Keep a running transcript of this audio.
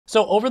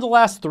So over the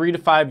last 3 to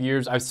 5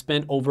 years, I've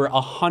spent over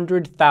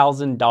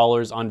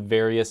 $100,000 on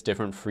various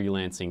different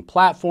freelancing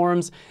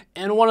platforms.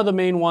 And one of the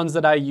main ones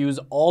that I use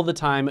all the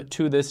time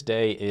to this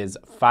day is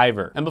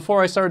Fiverr. And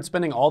before I started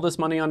spending all this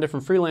money on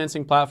different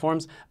freelancing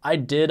platforms, I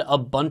did a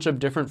bunch of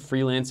different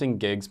freelancing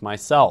gigs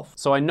myself.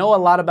 So I know a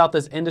lot about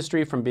this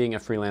industry from being a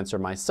freelancer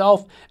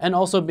myself and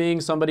also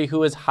being somebody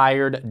who has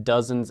hired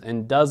dozens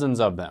and dozens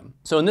of them.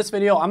 So in this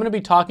video, I'm gonna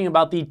be talking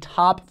about the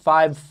top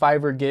 5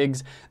 Fiverr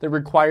gigs that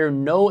require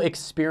no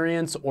experience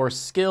or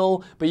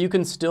skill, but you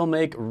can still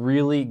make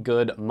really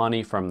good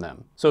money from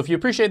them. So if you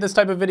appreciate this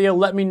type of video,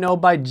 let me know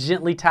by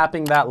gently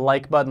tapping that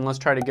like button. Let's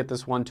try to get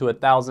this one to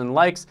 1,000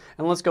 likes,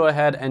 and let's go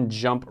ahead and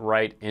jump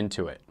right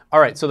into it. All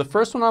right, so the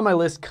first one on my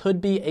list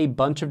could be a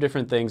bunch of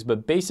different things,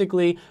 but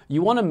basically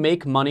you wanna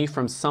make money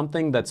from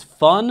something that's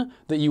fun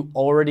that you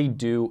already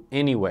do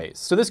anyways.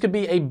 So this could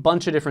be a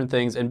bunch of different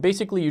things, and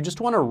basically you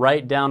just wanna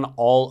write down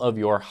all of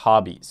your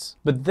hobbies.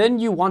 But then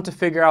you want to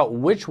figure out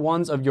which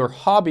ones of your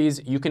hobbies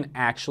you can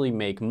actually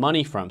make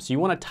money from. So you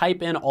wanna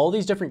type in all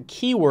these different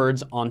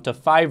keywords onto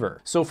Fiverr.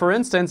 So for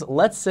instance,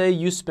 let's say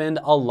you spend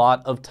a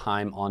lot of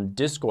time on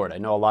Discord. I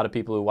know a lot of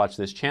people who watch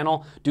this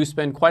channel do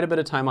spend quite a bit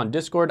of time on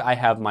Discord. I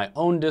have my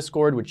own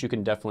Discord, which you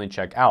can definitely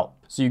check out.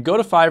 So you go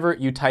to Fiverr,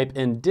 you type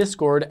in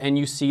Discord, and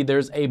you see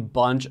there's a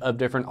bunch of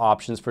different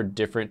options for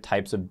different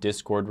types of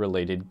Discord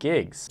related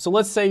gigs. So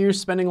let's say you're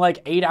spending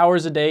like 8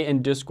 hours a day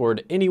in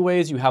Discord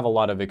anyways, you have a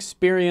lot of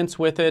experience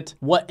with it.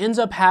 What ends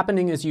up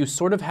happening is you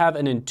sort of have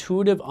an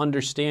intuitive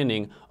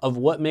understanding of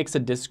what makes a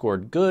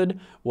Discord good,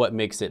 what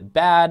makes it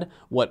bad,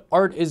 what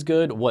art is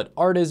good, what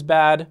art is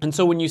bad. And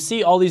so when you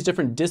see all these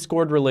different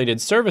Discord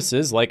related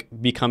services, like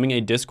becoming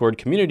a Discord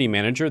community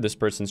manager, this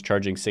person's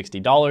charging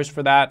 $60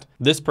 for that.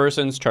 This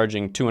person's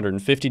charging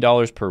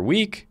 $250 per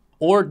week.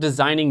 Or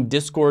designing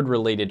Discord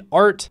related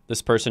art.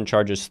 This person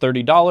charges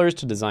 $30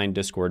 to design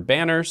Discord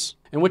banners.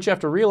 And what you have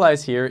to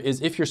realize here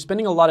is if you're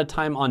spending a lot of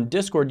time on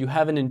Discord, you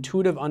have an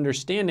intuitive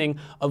understanding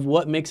of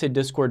what makes a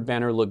Discord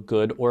banner look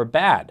good or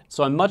bad.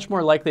 So I'm much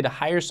more likely to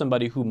hire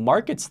somebody who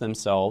markets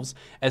themselves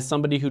as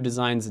somebody who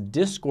designs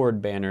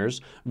Discord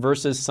banners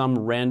versus some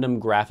random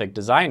graphic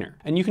designer.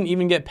 And you can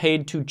even get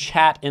paid to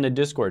chat in a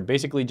Discord,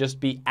 basically just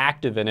be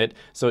active in it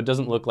so it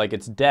doesn't look like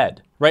it's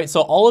dead, right?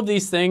 So all of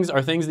these things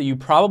are things that you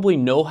probably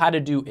know how to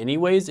do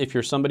anyways if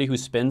you're somebody who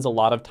spends a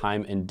lot of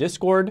time in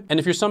Discord. And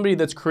if you're somebody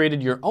that's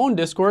created your own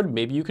Discord,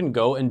 maybe you can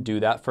go and do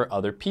that for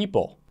other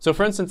people. So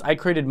for instance, I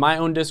created my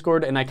own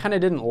Discord and I kind of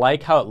didn't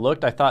like how it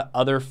looked. I thought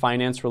other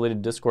finance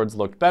related Discords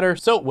looked better.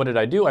 So what did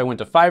I do? I went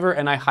to Fiverr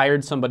and I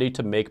hired somebody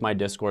to make my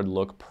Discord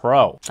look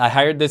pro. I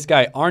hired this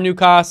guy,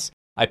 Arnukas.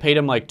 I paid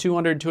him like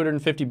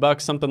 250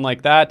 bucks, something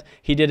like that.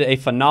 He did a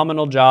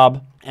phenomenal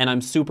job and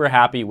I'm super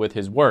happy with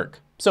his work.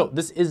 So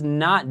this is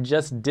not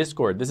just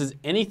Discord. This is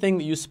anything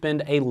that you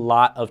spend a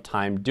lot of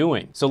time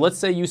doing. So let's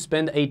say you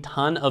spend a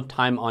ton of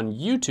time on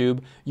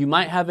YouTube, you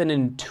might have an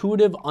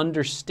intuitive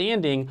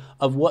understanding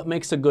of what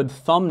makes a good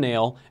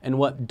thumbnail and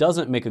what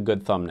doesn't make a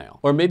good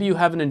thumbnail. Or maybe you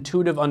have an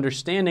intuitive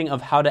understanding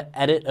of how to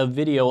edit a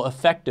video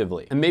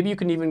effectively. And maybe you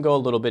can even go a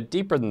little bit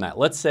deeper than that.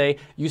 Let's say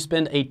you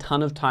spend a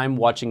ton of time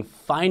watching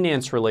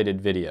finance related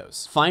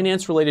videos.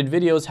 Finance related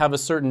videos have a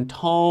certain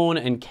tone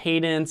and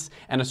cadence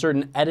and a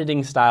certain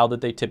editing style that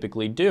they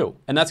typically do.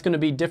 And that's going to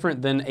be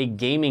different than a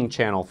gaming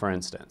channel, for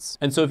instance.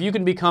 And so if you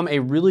can become a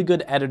really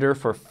good editor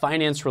for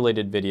finance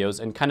related videos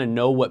and kind of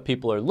know what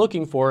people are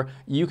looking for,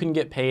 you can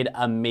get paid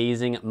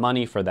amazing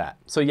money for that.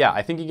 So yeah,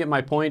 I think you get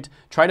my point.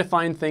 Try to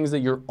find things that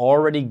you're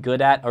already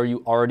good at or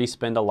you already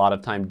spend a lot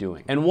of time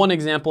doing. And one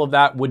example of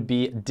that would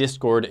be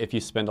Discord if you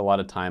spend a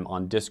lot of time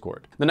on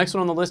Discord. The next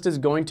one on the list is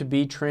going to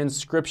be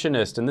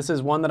transcriptionist. And this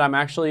is one that I'm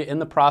actually in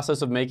the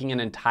process of making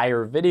an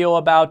entire video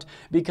about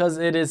because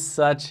it is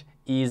such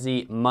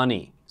easy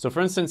money. So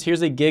for instance,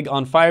 here's a gig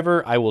on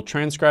Fiverr. I will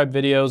transcribe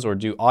videos or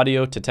do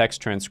audio to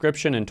text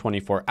transcription in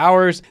 24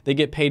 hours. They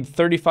get paid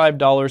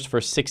 $35 for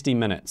 60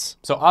 minutes.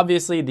 So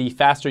obviously the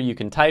faster you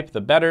can type,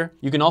 the better.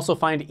 You can also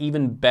find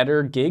even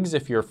better gigs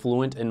if you're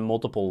fluent in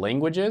multiple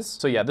languages.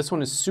 So yeah, this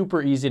one is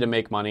super easy to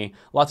make money.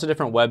 Lots of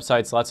different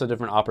websites, lots of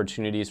different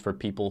opportunities for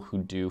people who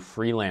do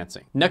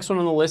freelancing. Next one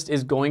on the list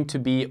is going to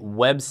be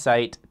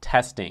website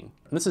testing.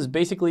 And this is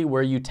basically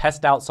where you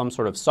test out some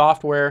sort of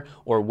software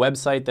or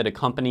website that a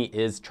company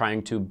is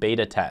trying to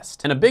beta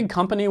test. And a big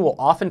company will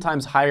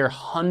oftentimes hire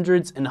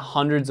hundreds and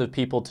hundreds of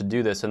people to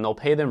do this, and they'll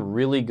pay them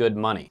really good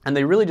money. And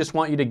they really just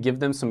want you to give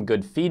them some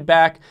good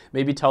feedback,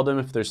 maybe tell them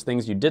if there's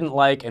things you didn't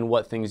like and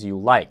what things you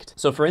liked.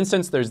 So for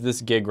instance, there's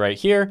this gig right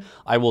here.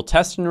 I will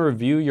test and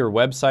review your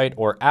website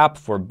or app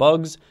for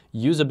bugs,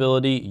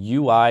 usability,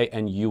 UI,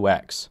 and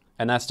UX.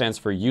 And that stands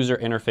for user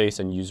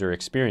interface and user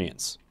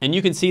experience. And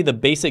you can see the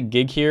basic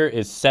gig here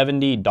is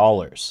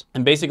 $70.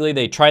 And basically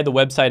they try the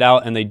website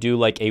out and they do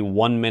like a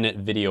 1-minute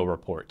video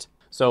report.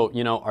 So,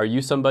 you know, are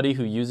you somebody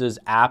who uses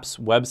apps,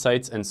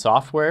 websites, and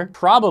software?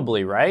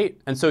 Probably, right?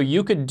 And so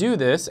you could do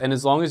this, and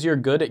as long as you're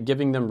good at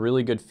giving them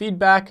really good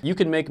feedback, you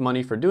can make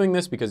money for doing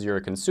this because you're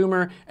a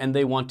consumer and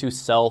they want to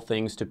sell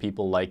things to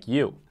people like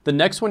you. The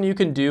next one you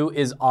can do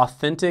is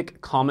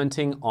authentic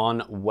commenting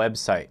on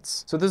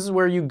websites. So this is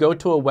where you go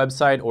to a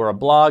website or a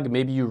blog,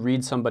 maybe you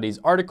read somebody's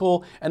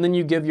article, and then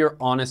you give your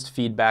honest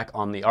feedback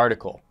on the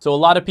article. So a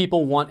lot of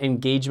people want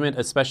engagement,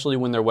 especially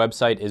when their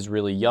website is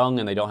really young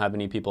and they don't have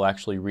any people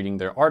actually reading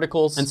their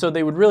articles. And so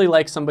they would really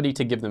like somebody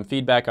to give them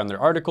feedback on their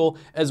article,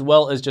 as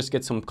well as just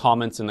get some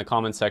comments in the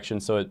comment section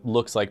so it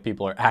looks like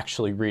people are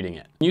actually reading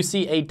it. You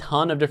see a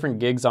ton of different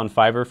gigs on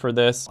Fiverr for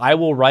this. I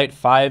will write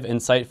 5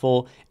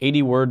 insightful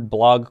 80-word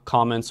blog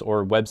comments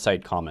or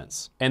website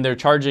comments, and they're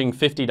charging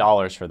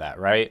 $50 for that,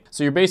 right?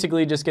 So you're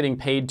basically just getting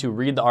paid to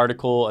read the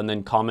article and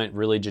then comment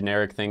really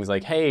generic things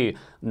like, hey,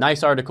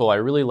 nice article, I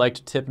really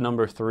liked tip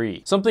number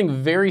 3.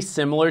 Something very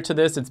similar to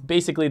this, it's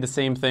basically the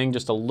same thing,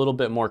 just a little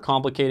bit more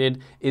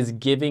complicated, is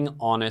giving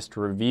honest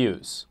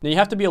reviews. Now you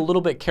have to be a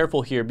little bit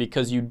careful here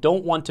because you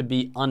don't want to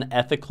be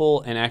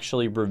unethical and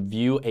actually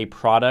review a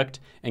product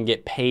and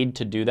get paid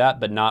to do that,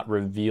 but not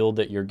reveal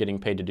that you're getting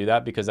paid to do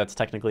that, because that's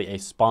technically a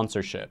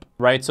sponsorship,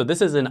 right? So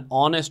this is an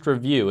honest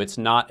review, it's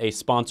not a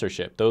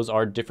sponsorship. Those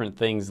are different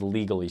things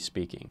legally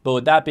speaking. But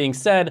with that being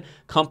said,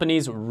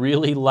 companies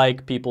really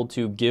like people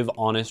to give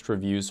honest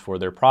reviews for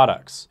their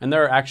products. And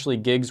there are actually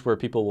gigs where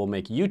people will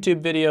make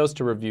YouTube videos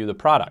to review the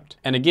product.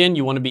 And again,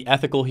 you want to be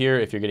ethical here.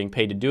 If you're getting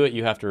paid to do it,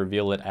 you have to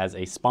reveal it as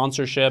a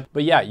sponsorship.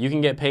 But yeah, you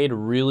can get paid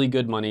really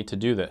good money to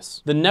do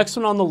this. The next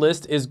one on the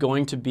list is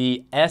going to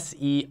be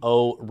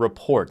SEO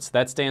reports.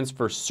 That stands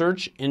for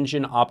Search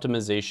Engine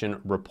Optimization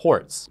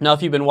Reports. Now,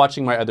 if you've been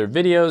watching my other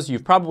videos,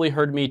 you've probably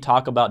heard me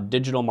talk about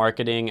digital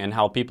marketing and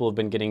how people have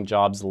been getting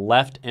jobs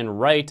left and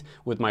right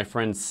with my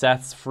friend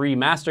Seth's free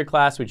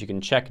masterclass, which you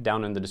can check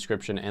down in the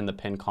description and the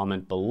pinned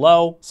comment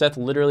below. Seth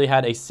literally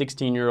had a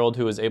 16-year-old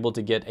who was able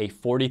to get a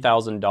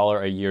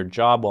 $40,000 a year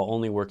job while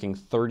only working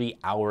 30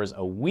 hours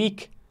a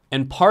week.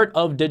 And part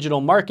of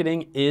digital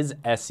marketing is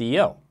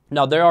SEO.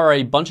 Now, there are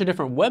a bunch of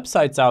different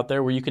websites out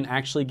there where you can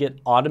actually get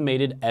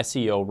automated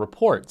SEO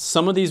reports.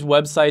 Some of these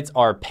websites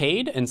are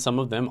paid and some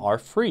of them are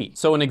free.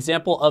 So an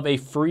example of a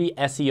free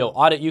SEO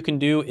audit you can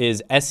do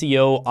is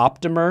SEO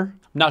Optimer.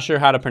 I'm not sure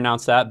how to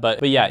pronounce that,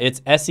 but yeah,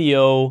 it's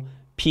SEO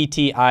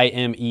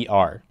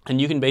PTIMER. And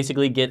you can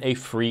basically get a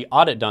free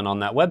audit done on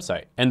that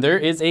website. And there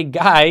is a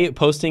guy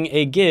posting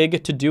a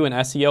gig to do an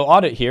SEO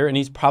audit here, and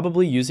he's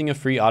probably using a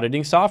free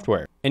auditing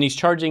software. And he's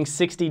charging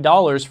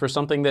 $60 for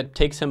something that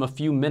takes him a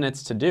few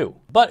minutes to do.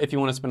 But if you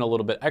want to spend a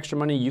little bit extra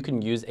money, you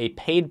can use a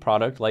paid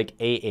product like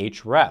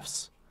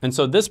Ahrefs. And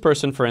so this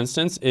person, for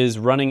instance, is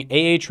running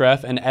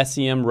Ahref and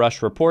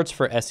SEMrush reports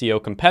for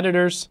SEO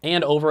competitors,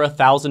 and over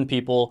 1,000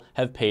 people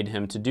have paid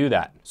him to do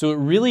that. So it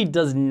really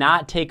does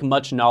not take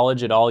much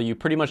knowledge at all. You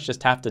pretty much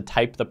just have to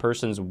type the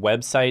person's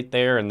website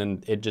there and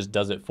then it just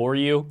does it for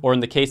you. Or in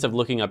the case of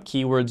looking up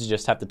keywords, you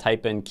just have to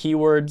type in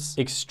keywords.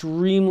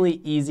 Extremely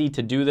easy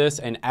to do this.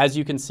 And as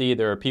you can see,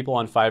 there are people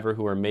on Fiverr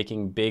who are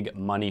making big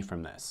money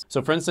from this.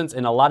 So for instance,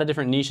 in a lot of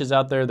different niches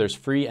out there, there's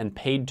free and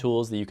paid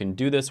tools that you can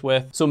do this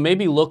with. So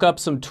maybe look up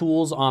some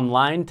tools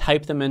online,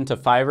 type them into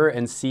Fiverr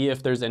and see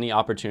if there's any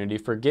opportunity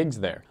for gigs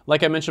there.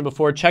 Like I mentioned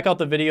before, check out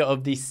the video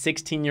of the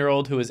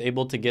 16-year-old who was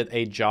able to get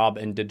a job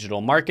in digital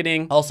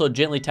marketing. Also,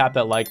 gently tap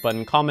that like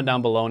button, comment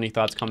down below any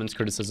thoughts, comments,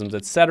 criticisms,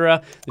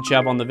 etc. that you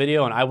have on the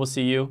video, and I will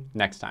see you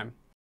next time.